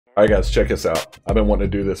Alright guys, check this out. I've been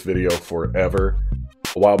wanting to do this video forever.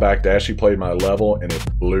 A while back, Dashie played my level and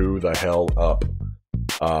it blew the hell up.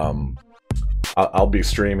 I'll be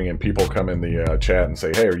streaming and people come in the chat and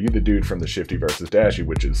say, hey, are you the dude from the Shifty versus Dashie?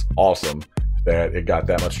 Which is awesome that it got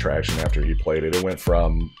that much traction after he played it. It went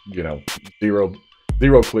from, you know, zero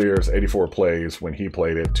clears, 84 plays when he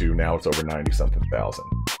played it to now it's over 90-something thousand.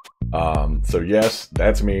 So yes,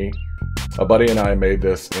 that's me. A buddy and I made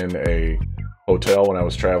this in a hotel when I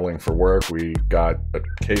was traveling for work. We got a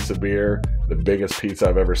case of beer, the biggest pizza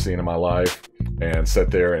I've ever seen in my life, and sat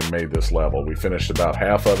there and made this level. We finished about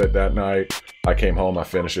half of it that night. I came home, I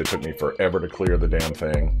finished it. It took me forever to clear the damn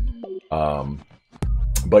thing.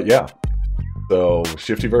 But yeah, so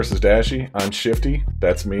Shifty versus Dashie. I'm Shifty.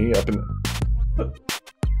 That's me up in...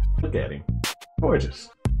 Look at him. Gorgeous.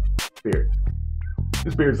 Beard.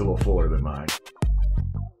 His beard's a little fuller than mine.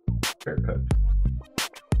 Haircut.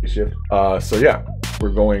 Shift. So yeah, we're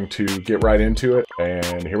going to get right into it,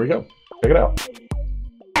 and here we go. Check it out.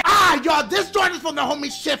 Y'all, this joint is from the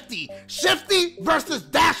homie Shifty. Shifty versus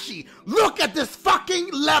Dashie. Look at this fucking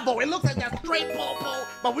level. It looks like that straight pull,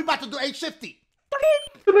 but we about to do a Shifty.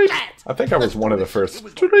 I think I was one of the first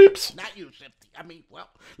trips. Not you, Shifty. I mean, well,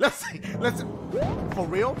 let's see. For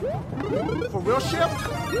real? For real, Shift?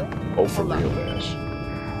 Oh, for real, Dash.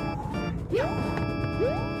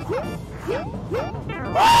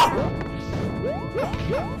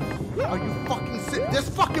 Are you fucking sick? This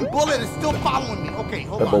fucking bullet is still following me. Okay,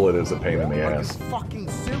 hold on. That bullet is a pain in the ass. Are you fucking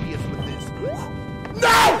serious with this?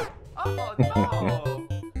 No! Oh, no.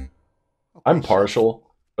 I'm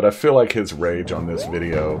partial, but I feel like his rage on this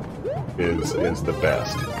video is the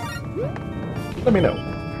best. Let me know.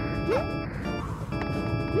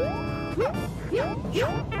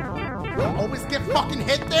 Always get fucking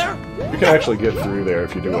hit there? You can actually get through there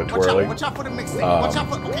if you do a twirly. Watch out for the mixing. Watch out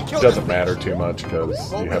for... Okay, kill Doesn't this matter bitch. too much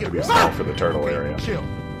because you have to be small for the turtle area. Chill.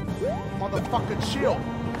 Motherfucker, chill.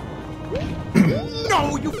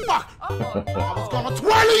 No, you fuck! I was gonna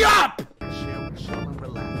twirly up! Chill and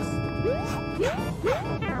relax.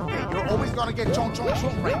 Okay, you're always gonna get chong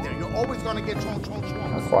right there. You're always gonna get chong.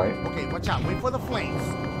 Not quite. Okay, watch out. Wait for the flames.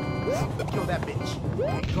 Kill that bitch.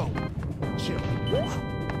 Okay, go. Chill.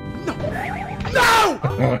 No! No!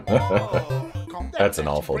 Calm down, That's an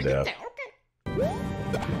awful death. Okay.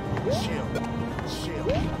 Chill.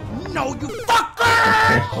 No, you fucker!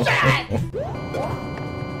 Shit!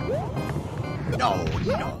 No.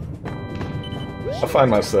 I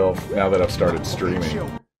find myself, now that I've started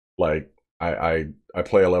streaming, like, I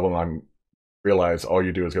play a level and I realize all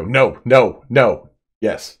you do is go, no,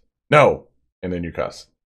 yes, no, and then you cuss.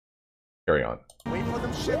 Carry on. Wait for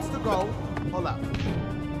them shits to go. Hold up.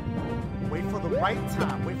 Wait for the right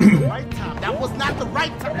time. That was not the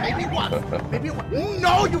right time. Maybe it was.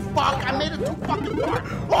 No, you fuck. I made it too fucking far.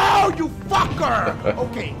 Oh, you fucker.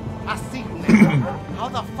 Okay, I see you, nigga. How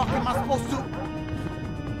the fuck am I supposed to...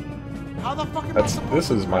 This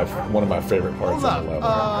is one of my favorite parts of the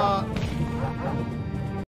level.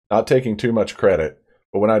 Not taking too much credit,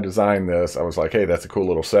 but when I designed this, I was like, hey, that's a cool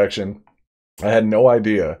little section. I had no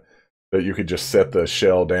idea that you could just set the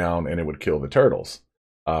shell down and it would kill the turtles.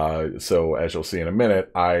 So as you'll see in a minute,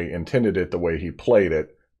 I intended it the way he played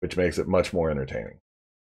it, which makes it much more entertaining.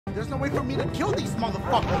 There's no way for me to kill these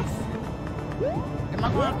motherfuckers. Am I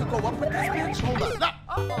gonna have to go up with this bitch? Hold up.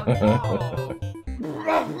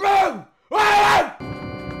 No.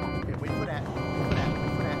 Okay, wait for that.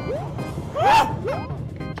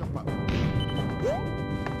 Okay, jump up.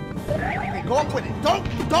 Okay, go up with it.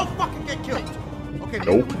 Don't fucking get killed. Okay,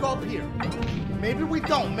 maybe we go up here. Maybe we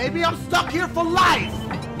don't. Maybe I'm stuck here for life.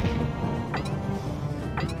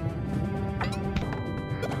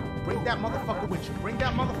 Bring that motherfucker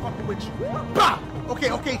with you. Bah!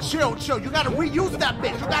 Okay, chill. You gotta reuse that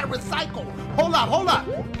bitch. You gotta recycle. Hold up.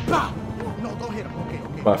 Bah! No, don't hit him. Okay.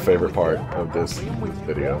 My favorite part of this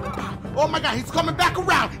video. Oh my god, he's coming back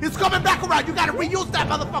around. You gotta reuse that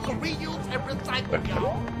motherfucker. Reuse and recycle,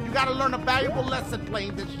 yo. You gotta learn a valuable lesson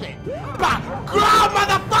playing this shit. Bah! Go,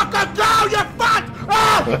 motherfucker! Go! You're fucked!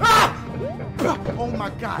 Oh my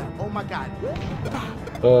god.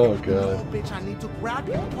 Oh god. No, bitch, I need to grab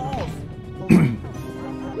you. Pause. Hold on.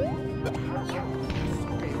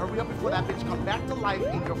 Okay, hurry up before that bitch come back to life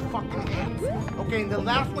in your fucking hands. Okay, and the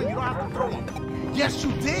last one, you don't have to throw him. Yes,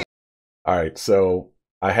 you did. Alright, so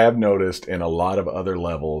I have noticed in a lot of other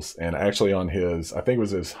levels, and actually on his, I think it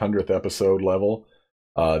was his 100th episode level,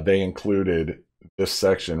 they included this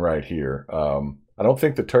section right here. I don't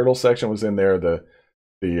think the turtle section was in there. The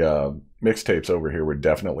mixtapes over here were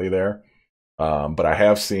definitely there. But I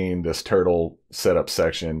have seen this turtle setup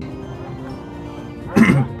section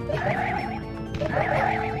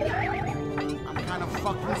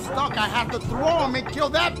fucking stuck. I had to throw him and kill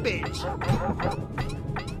that bitch.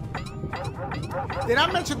 Did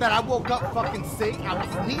I mention that I woke up fucking sick? I was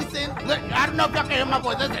sneezing. Look, I don't know if y'all can hear my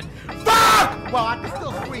voice. Listen. Fuck! Well, I can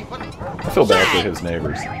still scream, but... I feel bad for his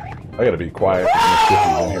neighbors. I gotta be quiet when the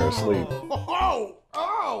Shifty's in here asleep.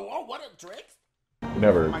 Oh, what a trick. You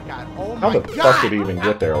never... Oh my god, oh my How the god. fuck did he even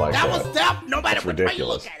get there like that? That was that. No matter That's what way you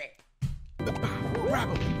ridiculous. look at it. Grab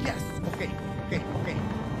him. Yes. Okay.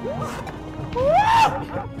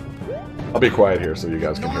 I'll be quiet here so you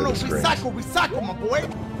guys can hear No, the screams. recycle, my boy.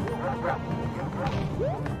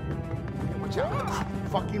 Watch out.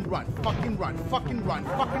 Fucking run.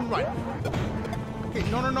 Okay,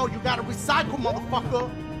 no, you gotta recycle, motherfucker.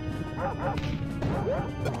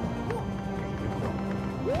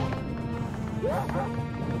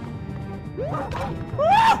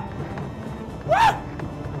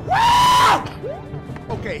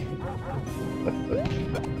 Okay.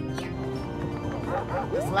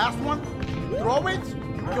 This last one, throw it,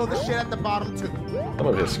 you kill the shit at the bottom too. Some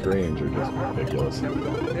of his screams are just ridiculous.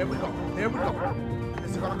 There we go.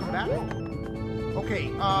 Is it gonna come back?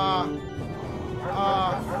 Okay,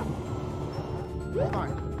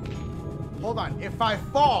 hold on. If I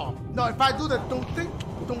fall, if I do the don't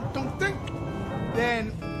think,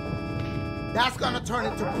 then that's gonna turn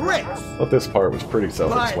into bricks. I thought this part was pretty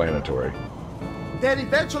self-explanatory. Then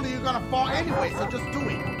eventually you're gonna fall anyway, so just do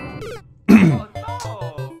it. Oh,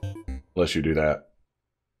 no. Unless you do that.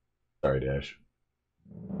 Sorry, Dash.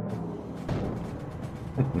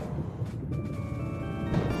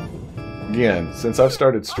 Again, since I've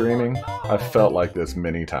started streaming, I've felt like this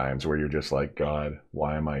many times where you're just like, God,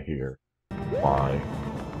 why am I here? Why?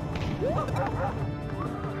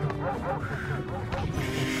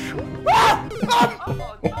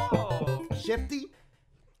 Oh, no. Shifty?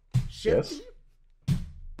 Yes?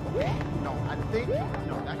 No, I think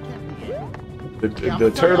that can't be it.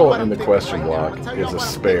 The turtle in the question block is a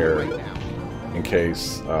spare in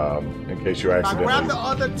case you accidentally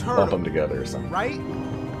bump them together or something. Right?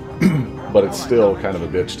 But it's still kind of a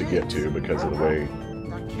bitch to get to because of the way,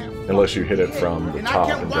 unless you hit it from the and top I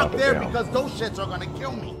can't and walk drop it there down. because those shits are gonna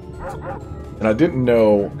kill me. And I didn't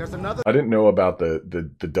know There's another. I didn't know about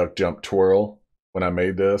the duck jump twirl when I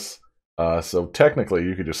made this. So technically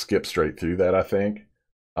you could just skip straight through that, I think.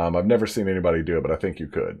 I've never seen anybody do it, but I think you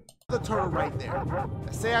could. The turtle right there.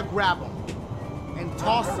 Say I grab him and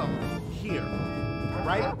toss him here,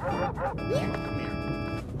 right? Come here.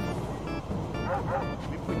 Let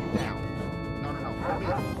me put you down. No.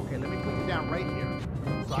 Let me put you down right here,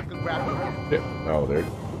 so I can grab you again. Yeah. Oh, there.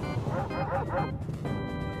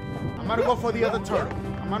 I'm gonna go for the other turtle.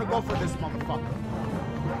 I'm gonna go for this motherfucker.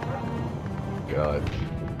 God.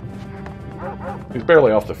 He's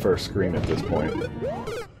barely off the first screen at this point.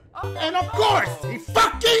 And of course, he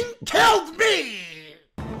fucking killed me!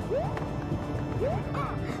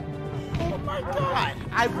 Oh my god!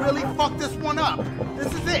 I really fucked this one up.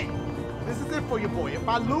 This is it. This is it for you, boy. If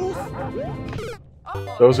I lose...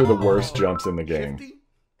 Those are the worst jumps in the game. Shifty,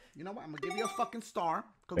 you know what? I'm gonna give you a fucking star.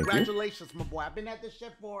 you. Congratulations, my boy. I've been at this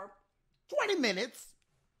shit for 20 minutes.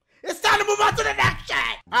 It's time to move on to the next shit!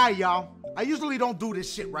 Alright, y'all. I usually don't do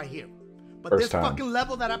this shit right here. But First this time. fucking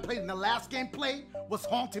level that I played in the last gameplay was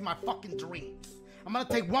haunting my fucking dreams. I'm gonna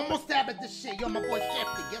take one more stab at this shit. Yo, my boy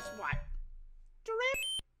Shifty, guess what?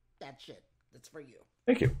 That shit. That's for you.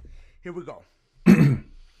 Thank you. Here we go.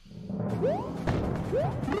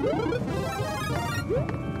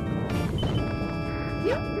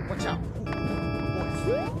 Watch out.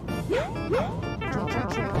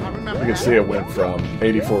 I remember You can see it went from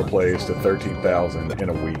 84 plays to 13,000 in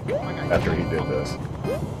a week after he did this.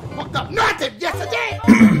 Fucked up nothing! Yes, I did!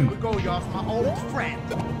 Here we go, y'all. It's my old friend.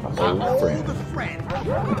 My old friend.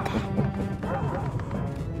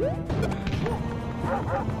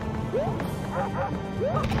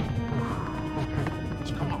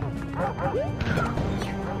 Come on.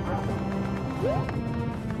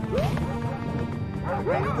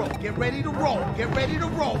 Get ready to roll. Get ready to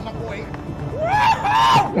roll, my boy.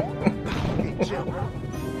 Okay, chill.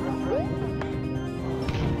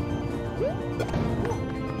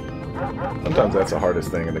 Sometimes that's the hardest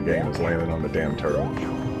thing in the game is landing on the damn turtle. Okay,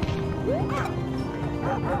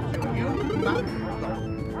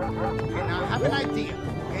 now I have an idea,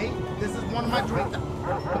 okay? This is one of my dreams.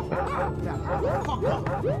 Fuck up.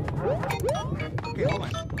 Okay, hold on.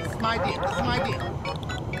 This is my idea.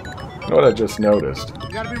 You know what I just noticed? You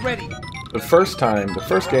gotta be ready. The first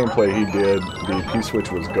gameplay he did, the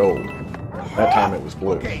P-switch was gold. That time it was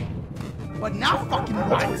blue. Okay. But now fucking what?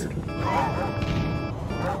 That's weird.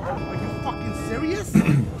 Are you fucking serious? serious?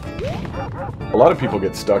 A lot of people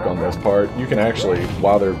get stuck on this part. You can actually,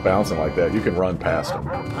 while they're bouncing like that, you can run past them.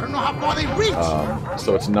 I don't know how far they reach.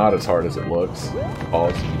 So it's not as hard as it looks.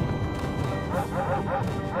 Pause.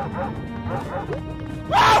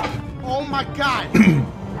 Ah! Oh my god!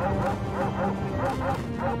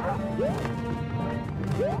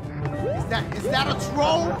 Is that a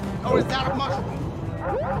troll or is that a mushroom?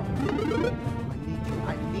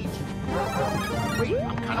 I need you. Wait,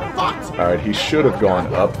 I'm kind of fucked. All right, he should have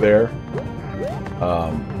gone up there.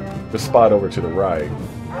 The spot over to the right.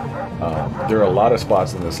 There are a lot of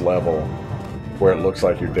spots in this level where it looks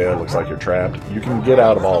like you're dead, looks like you're trapped. You can get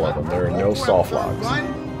out of all of them. There are no soft locks. Run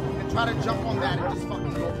and try to jump on that and just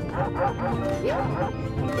fucking go for it.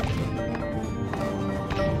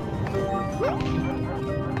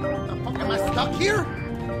 The fuck, am I stuck here?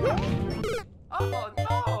 Oh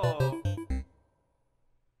no!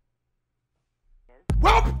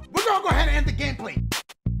 Well, we're gonna go ahead and end the gameplay.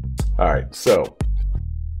 Alright, so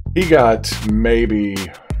he got maybe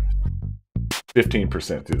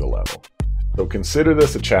 15% through the level. So consider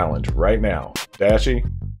this a challenge right now. Dashie,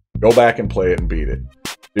 go back and play it and beat it.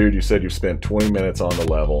 Dude, you said you've spent 20 minutes on the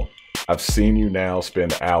level. I've seen you now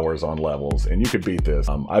spend hours on levels, and you could beat this.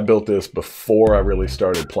 I built this before I really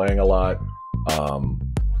started playing a lot.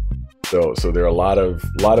 So there are a lot of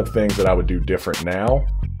things that I would do different now.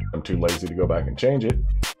 I'm too lazy to go back and change it.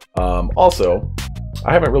 Also,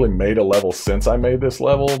 I haven't really made a level since I made this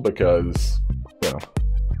level because, you know,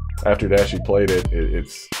 after Dashie played it,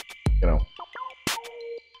 it's, you know,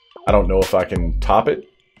 I don't know if I can top it.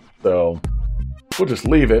 So we'll just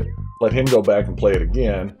leave it, let him go back and play it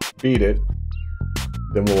again, beat it.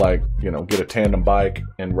 Then we'll, like, you know, get a tandem bike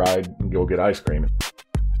and ride and go get ice cream.